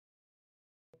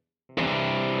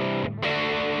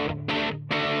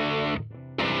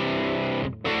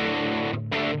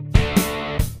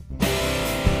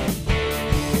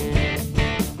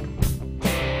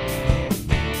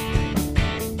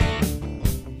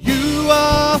You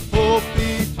are hope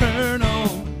eternal.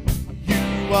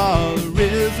 You are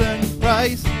risen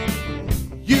Christ.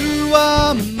 You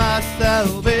are my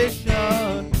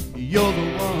salvation. You're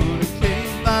the one who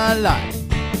changed my life.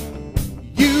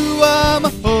 You are my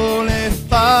Holy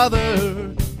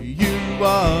Father. You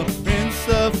are Prince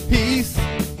of Peace.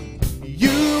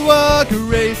 You are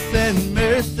grace and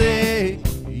mercy.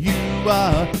 You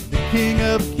are the King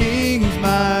of Kings,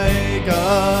 my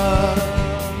God.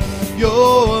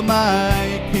 You're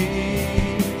my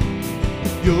King.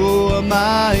 You're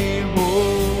my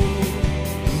hope,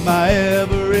 my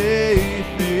everything.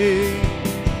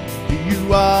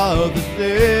 You are the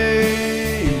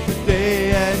same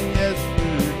today and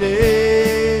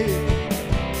yesterday.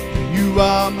 You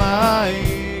are my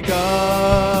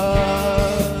God.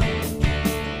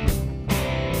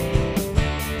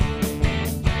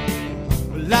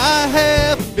 Well, I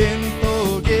have been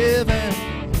forgiven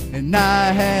and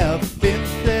I have been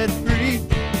set free.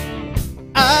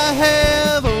 I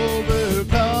have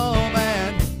overcome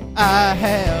and I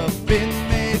have been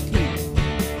made clean.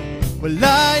 Well,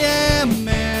 I am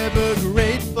ever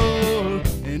grateful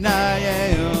and I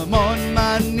am on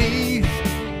my knees.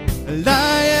 Well,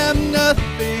 I am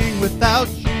nothing without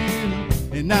you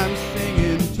and I'm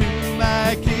singing to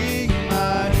my King,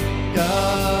 my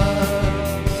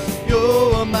God.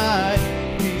 You're my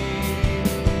King.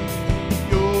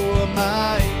 You're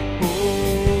my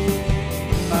hope,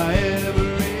 my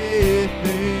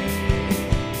everything.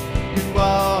 You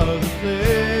are the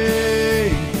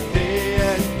same today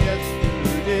and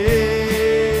yesterday.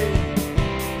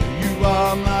 You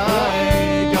are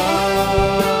my God.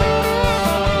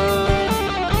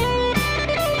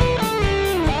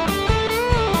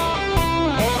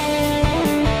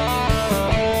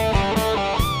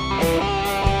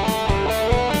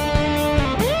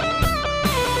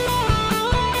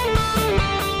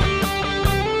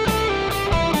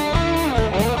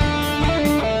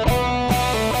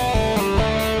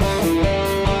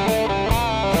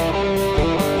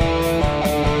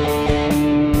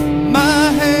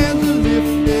 My hands are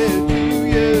lifted to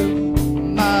you,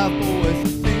 my voice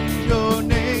sings your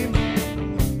name,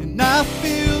 and I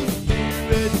feel the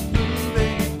Spirit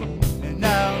moving, and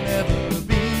I'll never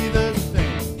be the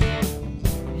same.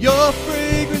 Your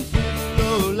fragrance is so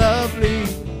lovely,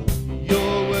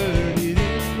 your word it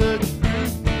is the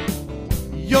truth.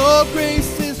 Your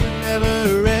grace is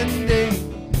never ending,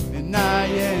 and I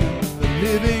am the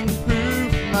living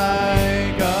proof,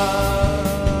 my God.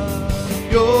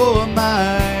 You're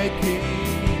my King.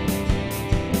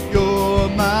 You're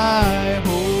my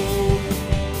hope,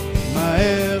 my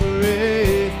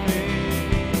everything.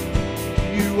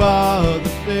 You are the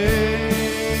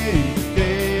same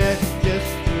today and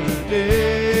yesterday.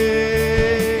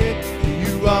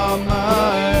 You are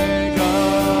my God.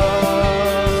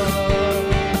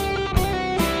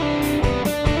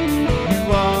 You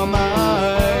are my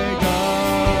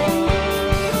God.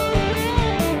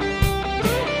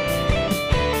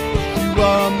 You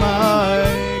are my